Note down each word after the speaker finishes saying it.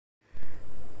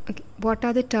Okay, what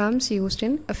are the terms used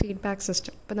in a feedback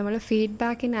system? അപ്പോൾ നമ്മൾ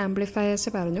feedback in amplifiers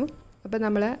പറഞ്ഞു. അപ്പോൾ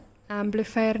നമ്മൾ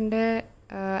ആംപ്ലിഫയറിൻ്റെ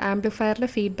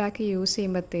ഫീഡ്ബാക്ക് യൂസ്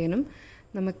ചെയ്യുമ്പോഴത്തേനും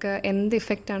നമുക്ക് എന്ത്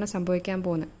ഇഫക്റ്റാണ് സംഭവിക്കാൻ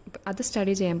പോകുന്നത് അത്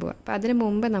സ്റ്റഡി ചെയ്യാൻ പോവുക. അപ്പോൾ അതിന്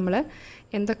മുമ്പ് നമ്മൾ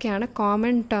എന്തൊക്കെയാണ്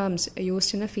common terms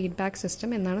used in A feedback system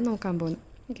എന്നാണ് നോക്കാൻ പോകുന്നത്.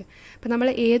 ഓക്കെ, അപ്പോൾ നമ്മൾ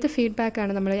ഏത്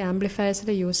ഫീഡ്ബാക്കാണ് നമ്മൾ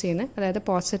ആംപ്ലിഫയേഴ്സിൽ യൂസ് ചെയ്യുന്നത്? അതായത്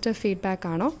പോസിറ്റീവ് ഫീഡ്ബാക്ക്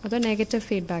ആണോ അതോ നെഗറ്റീവ്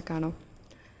ഫീഡ്ബാക്ക് ആണോ?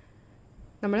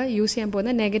 നമ്മൾ യൂസ് ചെയ്യാൻ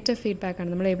പോകുന്ന നെഗറ്റീവ് ഫീഡ്ബാക്കാണ്.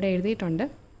 നമ്മൾ ഇവിടെ എഴുതിയിട്ടുണ്ട്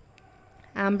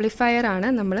ആംപ്ലിഫയർ ആണ്.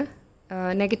 നമ്മൾ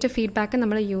നെഗറ്റീവ് ഫീഡ്ബാക്ക്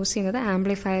നമ്മൾ യൂസ് ചെയ്യുന്നത്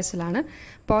ആംപ്ലിഫയേഴ്സിലാണ്.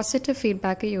 പോസിറ്റീവ്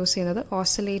ഫീഡ്ബാക്ക് യൂസ് ചെയ്യുന്നത്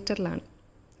ഓസിലേറ്ററിലാണ്.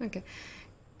 ഓക്കെ,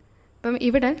 അപ്പം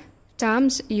ഇവിടെ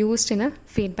terms used in A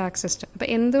feedback system. അപ്പോൾ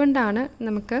എന്തുകൊണ്ടാണ്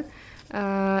നമുക്ക്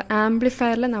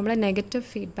ആംപ്ലിഫയറിൽ നമ്മൾ നെഗറ്റീവ്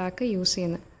ഫീഡ്ബാക്ക് യൂസ്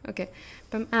ചെയ്യുന്നത്? ഓക്കെ,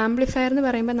 അപ്പം ആംപ്ലിഫയർ എന്ന്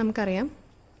പറയുമ്പോൾ നമുക്കറിയാം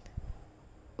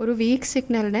ഒരു വീക്ക്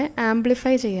സിഗ്നലിനെ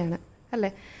ആംപ്ലിഫൈ ചെയ്യാണ്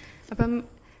അല്ലേ. അപ്പം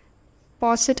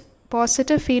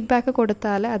പോസിറ്റീവ് ഫീഡ്ബാക്ക്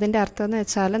കൊടുത്താൽ അതിൻ്റെ അർത്ഥം എന്ന്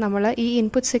വെച്ചാൽ നമ്മൾ ഈ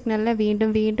ഇൻപുട്ട് സിഗ്നലിനെ വീണ്ടും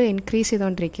വീണ്ടും ഇൻക്രീസ്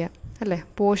ചെയ്തുകൊണ്ടിരിക്കുക അല്ലേ.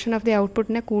 പോർഷൻ ഓഫ് ദി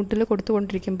ഔട്ട്പുട്ടിനെ കൂടുതൽ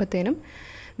കൊടുത്തുകൊണ്ടിരിക്കുമ്പോഴത്തേനും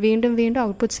വീണ്ടും വീണ്ടും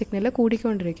ഔട്ട്പുട്ട് സിഗ്നൽ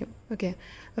കൂടിക്കൊണ്ടിരിക്കും. ഓക്കെ,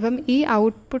 അപ്പം ഈ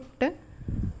ഔട്ട്പുട്ട്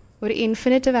ഒരു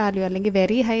ഇൻഫിനിറ്റ് വാല്യൂ അല്ലെങ്കിൽ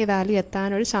വെരി ഹൈ വാല്യൂ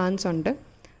എത്താനൊരു ചാൻസ് ഉണ്ട്.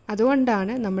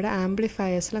 അതുകൊണ്ടാണ് നമ്മുടെ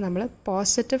ആംപ്ലിഫയേഴ്സിൽ നമ്മൾ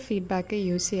പോസിറ്റീവ് ഫീഡ്ബാക്ക്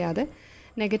യൂസ് ചെയ്യാതെ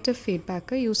നെഗറ്റീവ്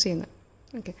ഫീഡ്ബാക്ക് യൂസ് ചെയ്യുന്നത്.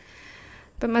 ഓക്കെ,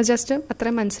 അപ്പം ജസ്റ്റ്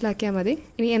അത്രയും മനസ്സിലാക്കിയാൽ മതി.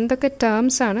 ഇനി എന്തൊക്കെ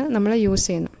ടേംസാണ് നമ്മൾ യൂസ്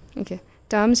ചെയ്യുന്നത്? Okay,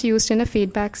 terms used in A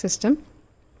feedback system.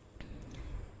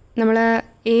 നമ്മൾ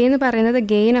എ എന്ന് പറയുന്നത്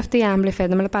ഗെയിൻ ഓഫ് ദി ആംപ്ലിഫയർ.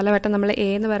 നമ്മൾ പലവട്ടം നമ്മൾ എ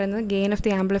എന്ന് പറയുന്നത് ഗെയിൻ ഓഫ്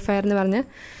ദി ആംപ്ലിഫയർ എന്ന് പറഞ്ഞ്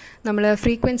നമ്മൾ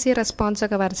ഫ്രീക്വൻസി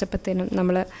റെസ്പോൺസൊക്കെ വരച്ചപ്പോഴത്തേനും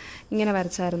നമ്മൾ ഇങ്ങനെ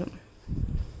വരച്ചായിരുന്നു.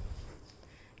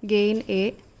 ഗെയിൻ എ,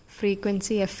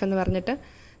 ഫ്രീക്വൻസി എഫ് എന്ന് പറഞ്ഞിട്ട്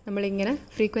നമ്മളിങ്ങനെ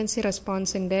ഫ്രീക്വൻസി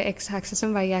റെസ്പോൺസിൻ്റെ എക്സ് ആക്സിസും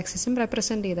വൈ ആക്സിസും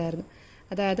റെപ്രസെൻറ്റ് ചെയ്തായിരുന്നു.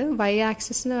 അതായത് വൈ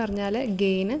ആക്സിസ് എന്ന് പറഞ്ഞാൽ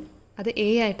ഗെയിന് അത് എ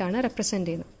ആയിട്ടാണ് റെപ്രസെൻറ്റ്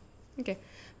ചെയ്യുന്നത്. ഓക്കെ,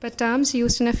 ഇപ്പോൾ terms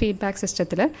used in A feedback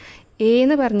സിസ്റ്റത്തിൽ എ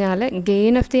എന്ന് പറഞ്ഞാൽ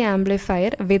gain of the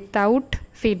amplifier without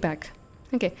feedback.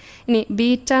 Okay, ഇനി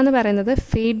ബീറ്റ എന്ന് പറയുന്നത്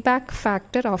feedback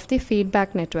factor of the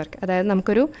feedback network. അതായത്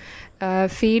നമുക്കൊരു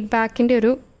ഫീഡ്ബാക്കിൻ്റെ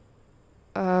ഒരു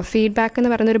ഫീഡ്ബാക്ക്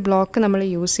എന്ന് പറയുന്നൊരു ബ്ലോക്ക് നമ്മൾ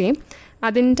യൂസ് ചെയ്യും.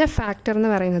 അതിൻ്റെ ഫാക്ടർ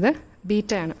എന്ന് പറയുന്നത്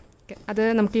ബീറ്റയാണ്. ഓക്കെ, അത്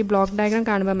നമുക്ക് ഈ ബ്ലോക്ക് ഡയഗ്രാം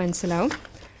കാണുമ്പോൾ മനസ്സിലാവും.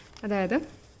 അതായത്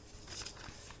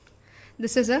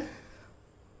this is a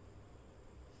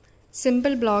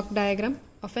simple block diagram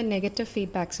of a negative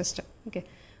feedback system. Okay,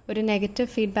 ഒരു നെഗറ്റീവ്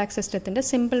ഫീഡ്ബാക്ക് സിസ്റ്റത്തിൻ്റെ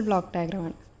സിമ്പിൾ ബ്ലോക്ക്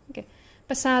ഡയഗ്രാമാണ്. ഓക്കെ,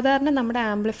 അപ്പോൾ സാധാരണ നമ്മുടെ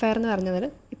ആംപ്ലിഫയർ എന്ന് പറഞ്ഞത്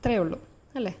ഇത്രയേ ഉള്ളൂ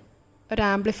അല്ലേ. ഒരു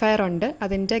ആംപ്ലിഫയർ ഉണ്ട്,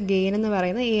 അതിൻ്റെ ഗെയിൻ എന്ന്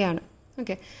പറയുന്നത് എ ആണ്.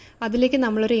 ഓക്കെ, അതിലേക്ക്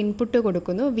നമ്മളൊരു ഇൻപുട്ട്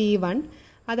കൊടുക്കുന്നു V1,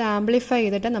 അത് ആംപ്ലിഫൈ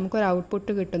ചെയ്തിട്ട് നമുക്കൊരു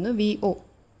ഔട്ട്പുട്ട് കിട്ടുന്നു VO.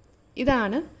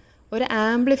 ഇതാണ് ഒരു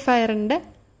ആംപ്ലിഫയറിൻ്റെ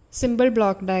സിമ്പിൾ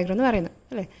ബ്ലോക്ക് ഡയഗ്രാം എന്ന് പറയുന്നത്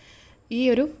അല്ലേ. ഈ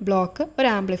ഒരു ബ്ലോക്ക് ഒരു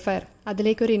ആംപ്ലിഫയർ,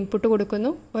 അതിലേക്ക് ഒരു ഇൻപുട്ട് കൊടുക്കുന്നു,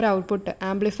 ഒരു ഔട്ട്പുട്ട്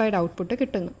ആംപ്ലിഫൈഡ് ഔട്ട്പുട്ട്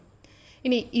കിട്ടുന്നു.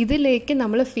 ഇനി ഇതിലേക്ക്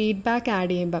നമ്മൾ ഫീഡ്ബാക്ക് ആഡ്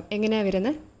ചെയ്യുമ്പം എങ്ങനെയാണ്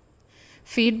വരുന്നത്?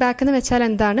 ഫീഡ്ബാക്ക് എന്ന് വെച്ചാൽ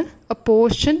എന്താണ്? A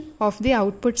portion of the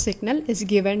output signal is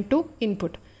given to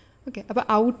input. Okay, അപ്പോൾ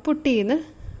ഔട്ട്പുട്ടിൽ നിന്ന്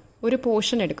ഒരു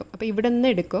പോർഷൻ എടുക്കും. അപ്പോൾ ഇവിടെ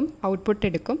നിന്ന് എടുക്കും, ഔട്ട്പുട്ട്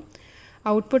എടുക്കും.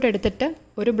 ഔട്ട്പുട്ട് എടുത്തിട്ട്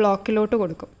ഒരു ബ്ലോക്കിലോട്ട്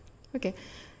കൊടുക്കും. ഓക്കെ,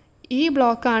 ഈ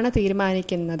ബ്ലോക്കാണ്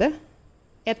തീരുമാനിക്കുന്നത്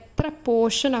എത്ര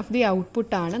പോർഷൻ ഓഫ് ദി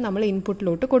ഔട്ട്പുട്ടാണ് നമ്മൾ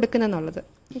ഇൻപുട്ടിലോട്ട് കൊടുക്കുന്നതെന്നുള്ളത്.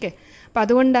 ഓക്കെ, അപ്പോൾ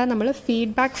അതുകൊണ്ടാണ് നമ്മൾ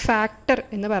ഫീഡ്ബാക്ക് ഫാക്ടർ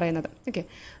എന്ന് പറയുന്നത്. ഓക്കെ,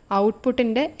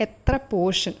 ഔട്ട്പുട്ടിൻ്റെ എത്ര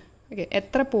പോർഷൻ, ഓക്കെ,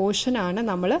 എത്ര പോർഷനാണ്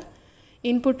നമ്മൾ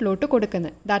ഇൻപുട്ടിലോട്ട്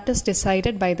കൊടുക്കുന്നത്. That is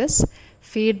decided by this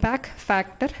feedback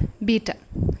factor beta.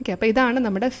 Okay, അപ്പോൾ ഇതാണ്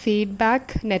നമ്മുടെ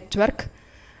ഫീഡ്ബാക്ക് നെറ്റ്വർക്ക്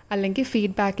അല്ലെങ്കിൽ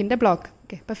ഫീഡ്ബാക്കിൻ്റെ ബ്ലോക്ക്.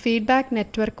 ഓക്കെ, അപ്പോൾ ഫീഡ്ബാക്ക്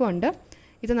നെറ്റ്വർക്കും ഉണ്ട്,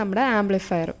 ഇത് നമ്മുടെ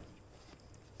ആംപ്ലിഫയറും.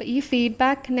 ഈ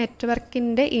ഫീഡ്ബാക്ക്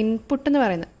നെറ്റ്വർക്കിൻ്റെ ഇൻപുട്ട് എന്ന്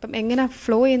പറയുന്നത് അപ്പം എങ്ങനെ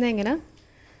ഫ്ലോ ചെയ്യുന്നത്? എങ്ങനെ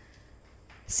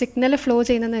സിഗ്നൽ ഫ്ലോ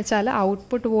ചെയ്യുന്നതെന്ന് വെച്ചാൽ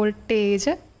ഔട്ട്പുട്ട്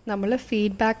വോൾട്ടേജ് നമ്മൾ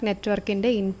ഫീഡ്ബാക്ക് നെറ്റ്വർക്കിൻ്റെ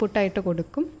ഇൻപുട്ടായിട്ട്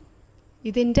കൊടുക്കും.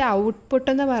 ഇതിൻ്റെ ഔട്ട്പുട്ട്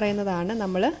എന്ന് പറയുന്നതാണ്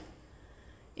നമ്മൾ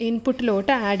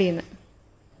ഇൻപുട്ടിലോട്ട് ആഡ് ചെയ്യുന്നത്.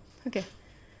 ഓക്കെ,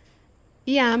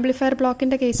 ഈ ആംപ്ലിഫയർ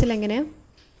ബ്ലോക്കിൻ്റെ കേസിൽ എങ്ങനെയാണ്?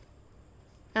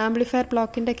 ആംപ്ലിഫയർ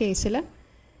ബ്ലോക്കിൻ്റെ കേസിൽ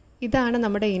ഇതാണ്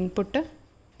നമ്മുടെ ഇൻപുട്ട്,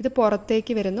 ഇത്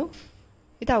പുറത്തേക്ക് വരുന്നു,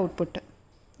 ഇത് ഔട്ട്പുട്ട്.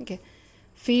 ഓക്കെ,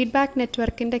 ഫീഡ്ബാക്ക്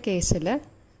നെറ്റ്വർക്കിൻ്റെ കേസിൽ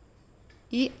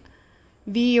ഈ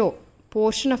VO,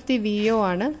 portion of the VO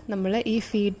ആണ് നമ്മൾ ഈ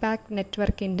ഫീഡ്ബാക്ക്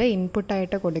നെറ്റ്വർക്കിൻ്റെ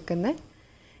ഇൻപുട്ടായിട്ട് കൊടുക്കുന്നത്.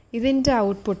 ഇതിൻ്റെ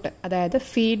ഔട്ട്പുട്ട് അതായത്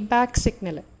ഫീഡ്ബാക്ക്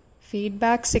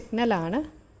സിഗ്നലാണ്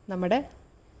നമ്മുടെ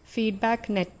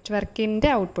feedback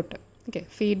നെറ്റ്വർക്കിൻ്റെ output. Okay,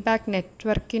 feedback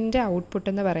നെറ്റ്വർക്കിൻ്റെ output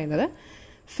എന്ന് പറയുന്നത്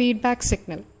ഫീഡ്ബാക്ക്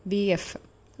സിഗ്നൽ VF.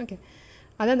 ഓക്കെ,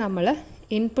 അത് നമ്മൾ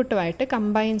ഇൻപുട്ടുമായിട്ട്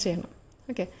കമ്പൈൻ ചെയ്യണം.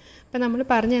 ഓക്കെ, അപ്പോൾ നമ്മൾ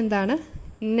പറഞ്ഞ എന്താണ്?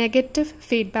 നെഗറ്റീവ്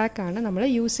ഫീഡ്ബാക്കാണ് നമ്മൾ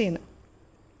യൂസ് ചെയ്യുന്നത്.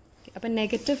 അപ്പോൾ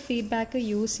നെഗറ്റീവ് ഫീഡ്ബാക്ക്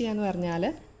യൂസ് ചെയ്യുക എന്ന് പറഞ്ഞാൽ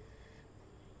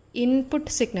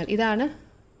ഇൻപുട്ട് സിഗ്നൽ, ഇതാണ്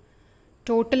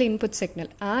ടോട്ടൽ ഇൻപുട്ട് സിഗ്നൽ,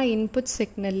 ആ ഇൻപുട്ട്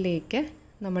സിഗ്നലിലേക്ക്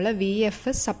നമ്മൾ വി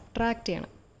എഫ് സബ്ട്രാക്റ്റ്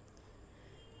ചെയ്യണം.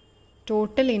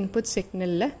 ടോട്ടൽ ഇൻപുട്ട്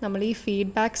സിഗ്നലിൽ നമ്മൾ ഈ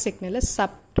ഫീഡ്ബാക്ക് സിഗ്നൽ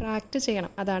സബ്ട്രാക്റ്റ്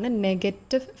ചെയ്യണം. അതാണ്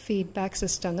നെഗറ്റീവ് ഫീഡ്ബാക്ക്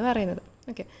സിസ്റ്റം എന്ന് പറയുന്നത്.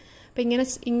 ഓക്കെ, അപ്പോൾ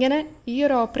ഇങ്ങനെ ഈ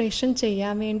ഒരു ഓപ്പറേഷൻ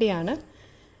ചെയ്യാൻ വേണ്ടിയാണ്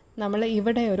നമ്മൾ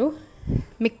ഇവിടെ ഒരു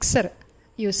മിക്സർ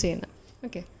യൂസ് ചെയ്യുന്നത്.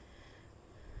 ഓക്കെ,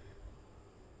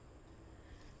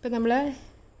 ഇപ്പോൾ നമ്മൾ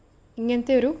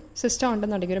ഇങ്ങനത്തെ ഒരു സിസ്റ്റം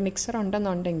ഉണ്ടെന്നുണ്ടെങ്കിൽ, ഒരു മിക്സർ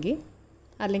ഉണ്ടെന്നുണ്ടെങ്കിൽ,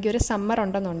 അല്ലെങ്കിൽ ഒരു സമ്മർ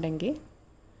ഉണ്ടെന്നുണ്ടെങ്കിൽ,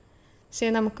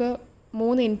 നമുക്ക്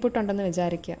 3 ഇൻപുട്ട് ഉണ്ടെന്ന്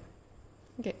വിചാരിക്കുക.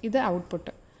 ഓക്കെ, ഇത്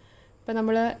ഔട്ട്പുട്ട്. ഇപ്പോൾ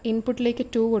നമ്മൾ ഇൻപുട്ടിലേക്ക്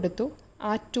 2 കൊടുത്തു,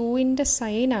 ആ 2ൻ്റെ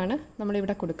സൈനാണ്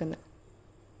നമ്മളിവിടെ കൊടുക്കുന്നത്.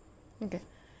 ഓക്കെ,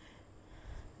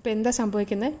 ഇപ്പോൾ എന്താ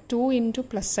സംഭവിക്കുന്നത്? 2 ഇൻറ്റു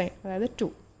പ്ലസ് സൈൻ, അതായത് 2.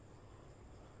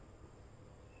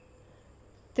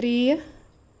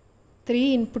 3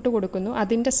 ഇൻപുട്ട് കൊടുക്കുന്നു,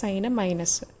 അതിൻ്റെ സൈന്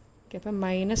മൈനസ്. ഓക്കെ, അപ്പോൾ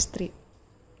 -3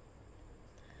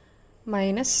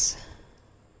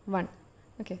 -1.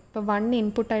 ഓക്കെ, ഇപ്പോൾ 1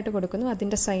 ഇൻപുട്ടായിട്ട് കൊടുക്കുന്നു,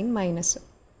 അതിൻ്റെ സൈൻ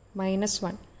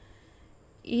 -1.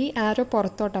 ഈ ആരോ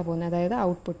പുറത്തോട്ടാണ് പോകുന്നത്, അതായത്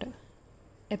ഔട്ട്പുട്ട്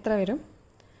എത്ര വരും?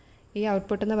 ഈ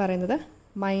ഔട്ട്പുട്ട് എന്ന് പറയുന്നത്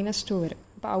 -2 വരും.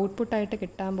 അപ്പോൾ ഔട്ട്പുട്ടായിട്ട്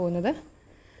കിട്ടാൻ പോകുന്നത്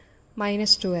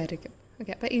 -2 ആയിരിക്കും.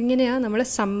 ഓക്കെ, അപ്പോൾ ഇങ്ങനെയാണ് നമ്മൾ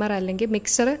സമ്മർ അല്ലെങ്കിൽ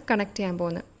മിക്സർ കണക്ട് ചെയ്യാൻ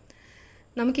പോകുന്നത്.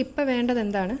 നമുക്കിപ്പോൾ വേണ്ടത്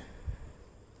എന്താണ്?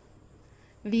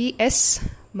 V S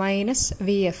minus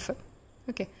V F.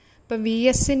 Okay, ഇപ്പോൾ വി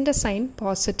എസിൻ്റെ സൈൻ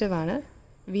പോസിറ്റീവാണ്,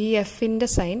 വി എഫിൻ്റെ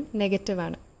സൈൻ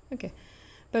നെഗറ്റീവാണ്. ഓക്കെ,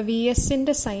 അപ്പോൾ വി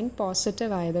എസിൻ്റെ സൈൻ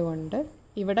പോസിറ്റീവ് ആയതുകൊണ്ട്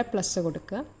ഇവിടെ പ്ലസ്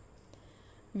കൊടുക്കുക,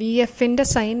 വി എഫിൻ്റെ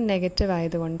സൈൻ നെഗറ്റീവ്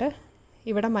ആയതുകൊണ്ട്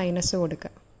ഇവിടെ മൈനസ്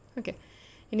കൊടുക്കുക. ഓക്കെ,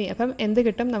 ഇനി അപ്പം എന്ത്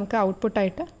കിട്ടും? നമുക്ക്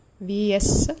ഔട്ട്പുട്ടായിട്ട് V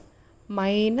S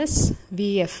minus V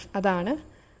F, അതാണ്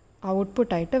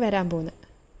ഔട്ട്പുട്ടായിട്ട് വരാൻ പോകുന്നത്.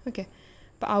 ഓക്കെ,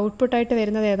 അപ്പോൾ ഔട്ട്പുട്ടായിട്ട്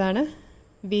വരുന്നത് ഏതാണ്?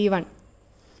 V1.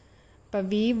 അപ്പോൾ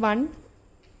V1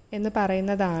 എന്ന്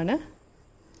പറയുന്നതാണ്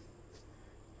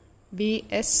V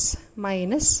S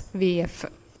minus V F.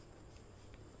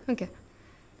 Okay,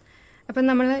 അപ്പം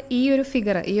നമ്മൾ ഈ ഒരു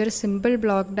ഫിഗർ, ഈ ഒരു simple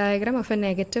block diagram of A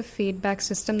negative feedback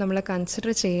system നമ്മൾ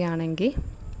കൺസിഡർ ചെയ്യുകയാണെങ്കിൽ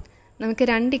നമുക്ക്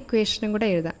 2 ഇക്വേഷനും കൂടെ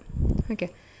എഴുതാം. ഓക്കെ,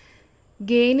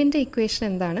 ഗെയിനിൻ്റെ ഇക്വേഷൻ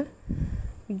എന്താണ്?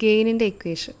 ഗെയിനിൻ്റെ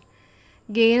ഇക്വേഷൻ,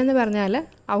 ഗെയിൻ എന്ന് പറഞ്ഞാൽ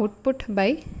ഔട്ട്പുട്ട് ബൈ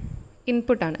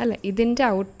ഇൻപുട്ടാണ് അല്ലേ? ഇതിൻ്റെ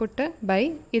ഔട്ട്പുട്ട് ബൈ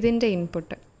ഇതിൻ്റെ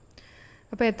ഇൻപുട്ട്.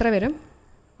 അപ്പോൾ എത്ര വരും?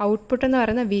 ഔട്ട്പുട്ട് എന്ന്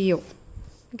പറയുന്നത് വി ഒ.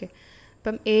 ഓക്കെ,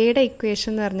 അപ്പം എയുടെ ഇക്വേഷൻ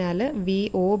എന്ന് പറഞ്ഞാൽ V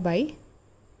O by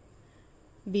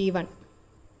V1.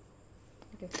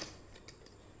 Okay,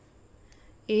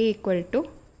 A equal to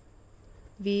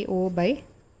V O by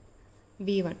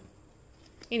V1.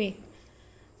 ഇനി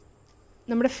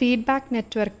നമ്മുടെ ഫീഡ്ബാക്ക്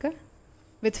നെറ്റ്വർക്ക്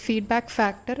വിത്ത് ഫീഡ്ബാക്ക്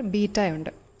ഫാക്ടർ ബീറ്റ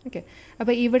ഉണ്ട്. ഓക്കെ,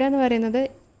 അപ്പോൾ ഇവിടെ എന്ന് പറയുന്നത്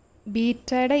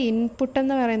ബീറ്റയുടെ ഇൻപുട്ട്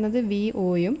എന്ന് പറയുന്നത് വി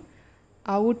ഒയും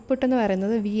ഔട്ട്പുട്ട് എന്ന്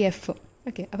പറയുന്നത് വി എഫും.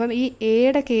 ഓക്കെ, അപ്പം ഈ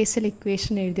എയുടെ കേസിൽ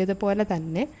ഇക്വേഷൻ എഴുതിയതുപോലെ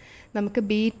തന്നെ നമുക്ക്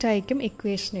ബീറ്റയ്ക്കും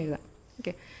ഇക്വേഷൻ എഴുതാം.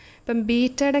 ഓക്കെ, ഇപ്പം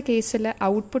ബീറ്റയുടെ കേസിൽ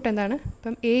ഔട്ട്പുട്ട് എന്താണ്?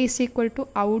 ഇപ്പം A is equal to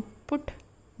output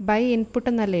by input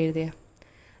എന്നല്ല എഴുതിയ,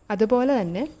 അതുപോലെ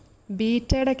തന്നെ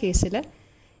ബീറ്റയുടെ കേസിൽ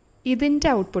ഇതിൻ്റെ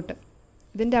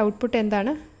ഔട്ട്പുട്ട്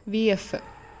എന്താണ്? V F.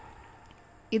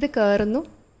 ഇത് കയറുന്നു,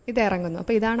 ഇത് ഇറങ്ങുന്നു,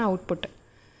 അപ്പോൾ ഇതാണ് ഔട്ട്പുട്ട്.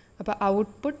 അപ്പോൾ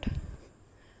ഔട്ട്പുട്ട്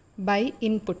ബൈ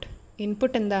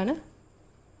ഇൻപുട്ട് എന്താണ്?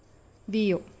 V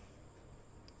O.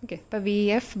 ഓക്കെ, അപ്പോൾ V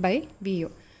F by V O.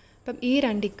 അപ്പം ഈ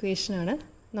 2 ഇക്വേഷനാണ്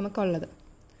നമുക്കുള്ളത്.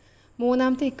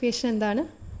 മൂന്നാമത്തെ ഇക്വേഷൻ എന്താണ്?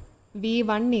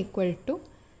 V1 equal to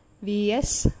V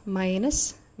S minus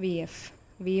V F.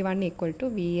 V1 equal to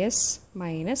V S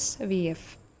minus V F.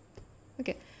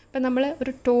 Okay, അപ്പം നമ്മൾ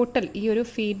ഒരു ടോട്ടൽ ഈ ഒരു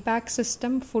ഫീഡ്ബാക്ക്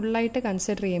സിസ്റ്റം ഫുള്ളായിട്ട്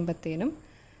കൺസിഡർ ചെയ്യുമ്പോഴത്തേനും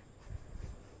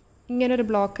ഇങ്ങനൊരു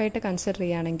ബ്ലോക്കായിട്ട് കൺസിഡർ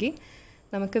ചെയ്യുകയാണെങ്കിൽ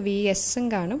നമുക്ക് വി എസും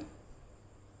കാണും,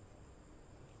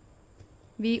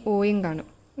 വി ഒയും കാണും.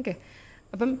 ഓക്കെ,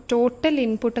 അപ്പം ടോട്ടൽ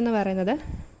ഇൻപുട്ട് എന്ന് പറയുന്നത്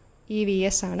ഈ വി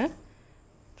എസ് ആണ്,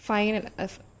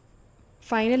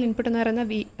 ഫൈനൽ ഇൻപുട്ട് എന്ന് പറയുന്നത്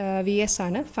വി എസ്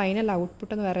ആണ്, ഫൈനൽ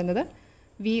ഔട്ട്പുട്ട് എന്ന് പറയുന്നത്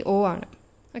വി ഒ ആണ്.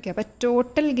 ഓക്കെ, അപ്പോൾ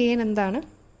ടോട്ടൽ ഗെയിൻ എന്താണ്?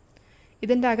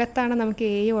 ഇതിൻ്റെ അകത്താണ് നമുക്ക്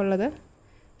എയും ഉള്ളത്,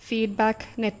 ഫീഡ്ബാക്ക്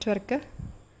നെറ്റ്വർക്ക്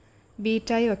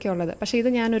ബീറ്റായും ഒക്കെ ഉള്ളത്. പക്ഷേ ഇത്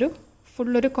ഞാനൊരു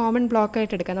ഫുള്ളൊരു കോമൺ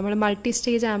ബ്ലോക്കായിട്ട് എടുക്കാം. നമ്മൾ മൾട്ടി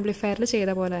സ്റ്റേജ് ആംപ്ലിഫയറിൽ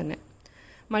ചെയ്ത പോലെ തന്നെ.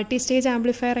 മൾട്ടി സ്റ്റേജ്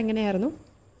ആംപ്ലിഫയർ എങ്ങനെയായിരുന്നു?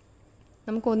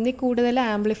 നമുക്ക് ഒന്നിൽ കൂടുതൽ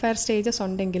ആംപ്ലിഫയർ സ്റ്റേജസ്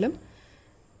ഉണ്ടെങ്കിലും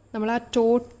നമ്മൾ ആ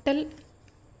ടോട്ടൽ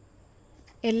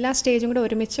എല്ലാ സ്റ്റേജും കൂടെ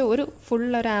ഒരുമിച്ച് ഒരു ഫുൾ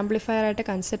ആംപ്ലിഫയർ ആയിട്ട്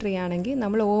കൺസിഡർ ചെയ്യുകയാണെങ്കിൽ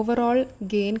നമ്മൾ ഓവറോൾ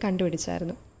ഗെയിൻ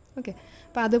കണ്ടുപിടിച്ചായിരുന്നു. ഓക്കെ,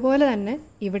 അപ്പോൾ അതുപോലെ തന്നെ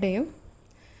ഇവിടെയും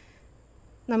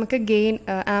നമുക്ക് ഗെയിൻ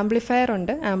ആംപ്ലിഫയർ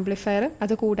ഉണ്ട്,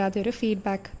 അത് കൂടാതെ ഒരു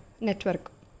ഫീഡ്ബാക്ക് നെറ്റ്വർക്ക്.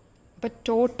 അപ്പോൾ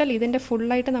ടോട്ടൽ ഇതിൻ്റെ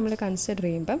ഫുള്ളായിട്ട് നമ്മൾ കൺസിഡർ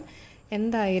ചെയ്യുമ്പം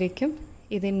എന്തായിരിക്കും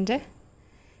ഇതിൻ്റെ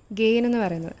ഗെയിൻ എന്ന്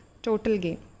പറയുന്നത്? Total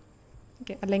gain.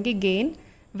 ഓക്കെ, അല്ലെങ്കിൽ ഗെയിൻ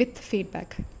വിത്ത്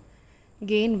ഫീഡ്ബാക്ക്.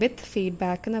 ഗെയിൻ വിത്ത്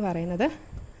ഫീഡ്ബാക്ക് എന്ന് പറയുന്നത്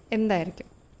എന്തായിരിക്കും?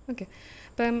 ഓക്കെ,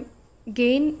 അപ്പം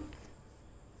ഗെയിൻ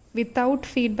വിത്തൗട്ട്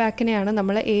ഫീഡ്ബാക്കിനെയാണ്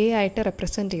നമ്മൾ എ ആയിട്ട്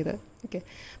റെപ്രസെൻറ്റ് ചെയ്തത്. ഓക്കെ,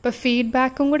 അപ്പോൾ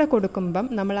ഫീഡ്ബാക്കും കൂടെ കൊടുക്കുമ്പം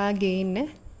നമ്മൾ ആ ഗെയിനിനെ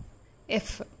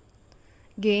എഫ്,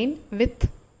 ഗെയിൻ വിത്ത്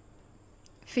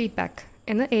ഫീഡ്ബാക്ക്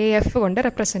എന്ന് എ എഫ് കൊണ്ട്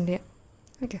റെപ്രസെൻറ്റ് ചെയ്യാം.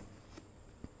 ഓക്കെ,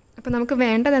 അപ്പോൾ നമുക്ക്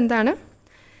വേണ്ടത് എന്താണ്?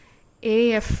 A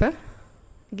F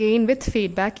gain with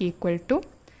feedback equal to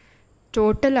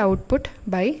total output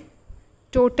by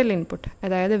total input,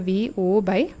 അതായത് V O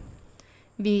by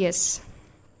V S.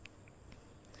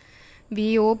 V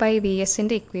O by V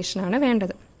എസിൻ്റെ ഇക്വേഷനാണ്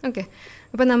വേണ്ടത്. ഓക്കെ,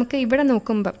 അപ്പോൾ നമുക്ക് ഇവിടെ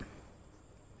നോക്കുമ്പം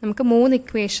നമുക്ക് 3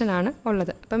 ഇക്വേഷനാണ്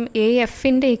ഉള്ളത്. അപ്പം എ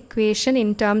എഫിൻ്റെ equation in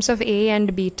terms of A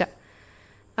and beta,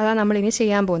 അതാണ് നമ്മളിനി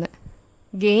ചെയ്യാൻ പോകുന്നത്.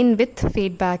 Gain with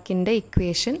ഫീഡ്ബാക്കിൻ്റെ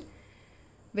equation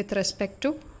with respect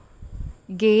to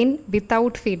gain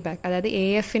without feedback, അതായത് എ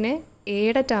എഫിനെ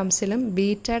എയുടെ ടേംസിലും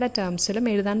ബീറ്റയുടെ ടേംസിലും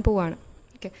എഴുതാൻ പോവുകയാണ്.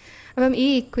 ഓക്കെ, അപ്പം ഈ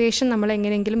ഇക്വേഷൻ നമ്മൾ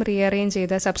എങ്ങനെയെങ്കിലും റീഅറേഞ്ച്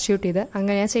ചെയ്ത് സബ്സ്റ്റിറ്റ്യൂട്ട് ചെയ്ത്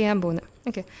അങ്ങനെയാണ് ചെയ്യാൻ പോകുന്നത്.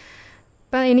 ഓക്കെ,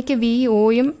 അപ്പം എനിക്ക് വി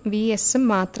ഒയും വി എസും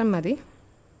മാത്രം മതി.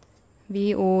 വി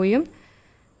ഒയും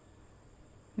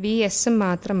വി എസും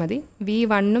മാത്രം മതി. വി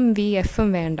വണ്ണും വി എഫും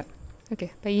വേണ്ട. ഓക്കെ,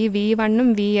 അപ്പോൾ ഈ വി വണ്ണും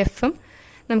വി എഫും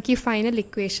നമുക്ക് ഈ ഫൈനൽ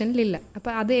ഇക്വേഷനിലില്ല.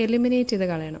 അപ്പോൾ അത് എലിമിനേറ്റ് ചെയ്ത്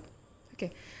കളയണം. ഓക്കെ,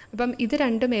 അപ്പം ഇത്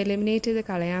രണ്ടും എലിമിനേറ്റ് ചെയ്ത്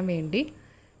കളയാൻ വേണ്ടി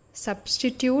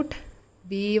substitute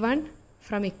V one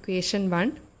from equation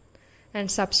 1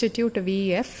 and substitute V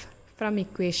F from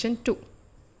equation 2.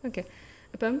 Okay,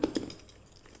 അപ്പം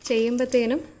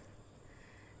ചെയ്യുമ്പോഴത്തേനും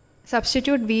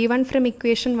substitute V one from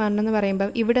equation 1 എന്ന്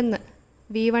പറയുമ്പം ഇവിടെ നിന്ന്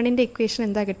വി വണ്ണിൻ്റെ ഇക്വേഷൻ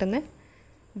എന്താ കിട്ടുന്നത്?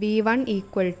 V one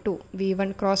equal to V one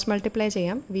cross multiply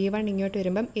ചെയ്യാം. വി വൺ ഇങ്ങോട്ട്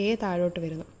വരുമ്പം എ താഴോട്ട്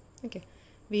വരുന്നു. Okay,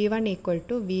 V one equal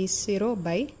to V 0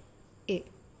 by A.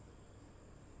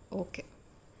 Okay,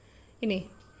 ഇനി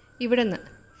ഇവിടെ നിന്ന്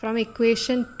ഫ്രം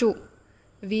ഇക്വേഷൻ 2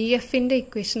 വി എഫിൻ്റെ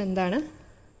ഇക്വേഷൻ എന്താണ്?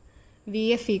 വി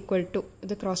എഫ് ഈക്വൽ ടു,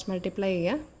 ഇത് ക്രോസ് മൾട്ടിപ്ലൈ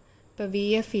ചെയ്യുക. അപ്പോൾ V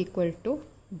F equal to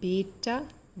beta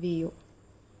V O.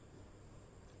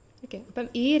 Okay, അപ്പം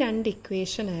ഈ 2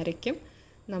 ഇക്വേഷൻ ആയിരിക്കും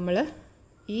നമ്മൾ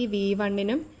ഈ വി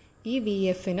വണ്ണിനും ഈ വി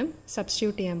എഫിനും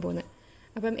സബ്സ്റ്റിറ്റ്യൂട്ട് ചെയ്യാൻ പോകുന്നത്.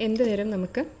 അപ്പം എന്ത് തരും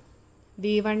നമുക്ക്?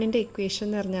 വി വണ്ണിൻ്റെ ഇക്വേഷൻ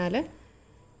എന്ന് പറഞ്ഞാൽ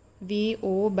V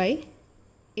O by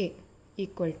A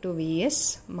equal to V S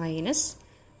minus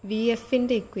V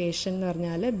എഫിൻ്റെ ഇക്വേഷൻ എന്ന്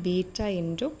പറഞ്ഞാൽ beta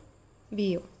into V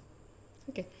O.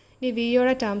 Okay, ഇനി വി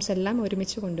ഒയുടെ ടേംസ് എല്ലാം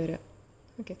ഒരുമിച്ച് കൊണ്ടുവരിക.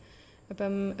 ഓക്കെ,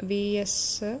 അപ്പം V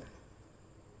S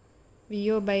V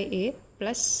O by A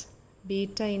plus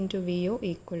beta into V O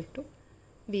equal to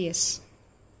V S.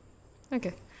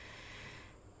 Okay,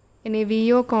 ഇനി വി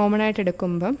ഒ കോമൺ ആയിട്ട്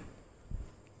എടുക്കുമ്പം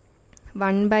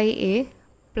 1 by A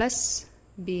plus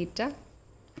beta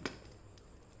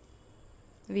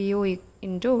V O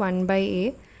into 1 by A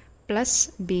plus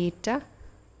beta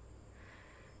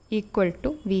equal to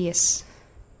V S.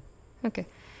 Okay,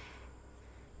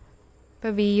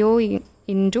 ഇപ്പോൾ V O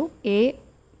into A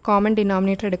common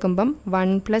denominator എടുക്കുമ്പം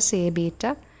 1 plus A beta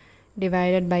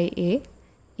divided by A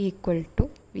equal to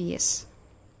V S.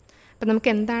 അപ്പോൾ നമുക്ക്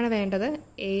എന്താണ് വേണ്ടത്?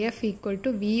 A F equal to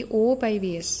V O by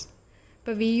V S.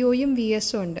 ഇപ്പോൾ V ഒയും V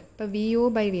എസും ഉണ്ട്. അപ്പോൾ V O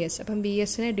by V S, അപ്പം വി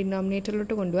എസിനെ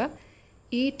ഡിനോമിനേറ്ററിലോട്ട് കൊണ്ടുപോവുക,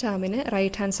 ഈ ടേമിന്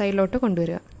റൈറ്റ് ഹാൻഡ് സൈഡിലോട്ട്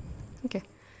കൊണ്ടുവരിക. ഓക്കെ,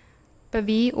 ഇപ്പോൾ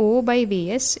V O by V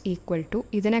S equal to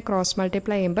ഇതിനെ ക്രോസ്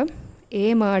മൾട്ടിപ്ലൈ ചെയ്യുമ്പം എ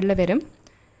മേളിൽ വരും,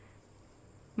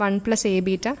 1 പ്ലസ് എ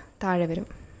ബീറ്റ താഴെ വരും.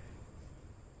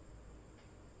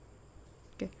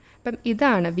 ഓക്കെ, അപ്പം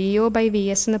ഇതാണ് V O by V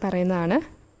S എന്ന് പറയുന്നതാണ്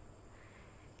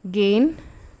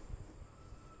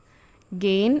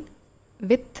gain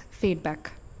with feedback.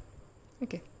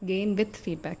 Okay, gain with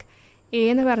feedback. A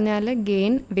എന്ന് പറഞ്ഞാൽ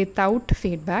ഗെയിൻ വിത്തൗട്ട്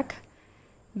ഫീഡ്ബാക്ക്,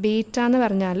 ബീറ്റ എന്ന്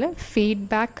പറഞ്ഞാൽ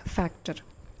ഫീഡ്ബാക്ക് ഫാക്ടർ.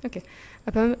 ഓക്കെ,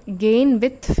 അപ്പം ഗെയിൻ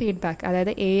വിത്ത് ഫീഡ്ബാക്ക്,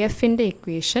 അതായത് എ എഫിൻ്റെ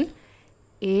equation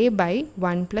A by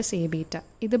 1 plus A beta.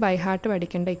 ഇത് ബൈ ഹാർട്ട്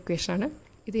പഠിക്കേണ്ട ഇക്വേഷനാണ്,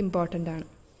 ഇത് ഇമ്പോർട്ടൻ്റ് ആണ്.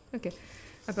 ഓക്കെ,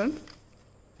 അപ്പം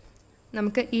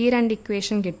നമുക്ക് ഈ 2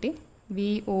 ഇക്വേഷൻ കിട്ടി. V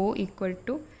O equal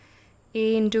to A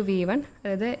into V one,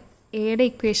 അതായത് എയുടെ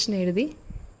ഇക്വേഷൻ എഴുതി,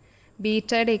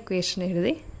 ബീറ്റയുടെ ഇക്വേഷൻ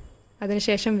എഴുതി,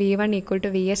 അതിനുശേഷം V one equal to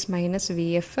V S minus V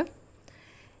F.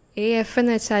 A F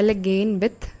എന്ന് വെച്ചാൽ ഗെയിൻ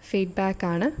വിത്ത് ഫീഡ്ബാക്ക്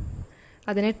ആണ്,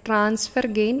 അതിനെ ട്രാൻസ്ഫർ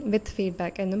ഗെയിൻ വിത്ത്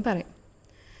ഫീഡ്ബാക്ക് എന്നും പറയും.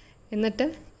 എന്നിട്ട്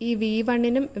ഈ വി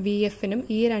വണ്ണിനും വി എഫിനും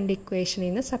ഈ 2 ഇക്വേഷനിൽ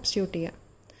നിന്ന് സബ്സ്റ്റിറ്റ്യൂട്ട് ചെയ്യുക.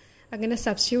 അങ്ങനെ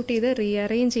സബ്സ്റ്റിറ്റ്യൂട്ട് ചെയ്ത്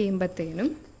rearrange ചെയ്യുമ്പോഴത്തേനും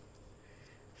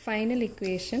final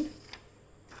equation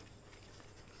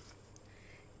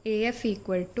A F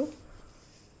equal to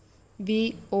V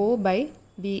O by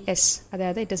V S,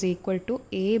 അതായത് it is equal to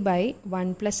A by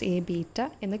 1 plus A beta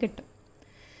എന്ന് കിട്ടും.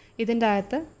 ഇതിൻ്റെ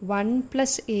അകത്ത് 1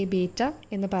 പ്ലസ് എ ബീറ്റ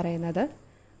എന്ന് പറയുന്നത്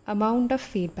amount of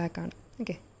feedback ആണ്.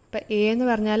 ഓക്കെ, അപ്പോൾ എ എന്ന്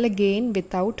പറഞ്ഞാൽ gain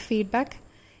without feedback,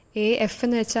 A F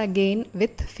എന്ന് വെച്ചാൽ ഗെയിൻ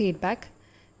വിത്ത് ഫീഡ്ബാക്ക്,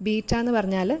 ബീറ്റ എന്ന്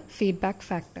പറഞ്ഞാൽ ഫീഡ്ബാക്ക്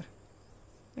ഫാക്ടർ.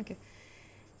 ഓക്കെ.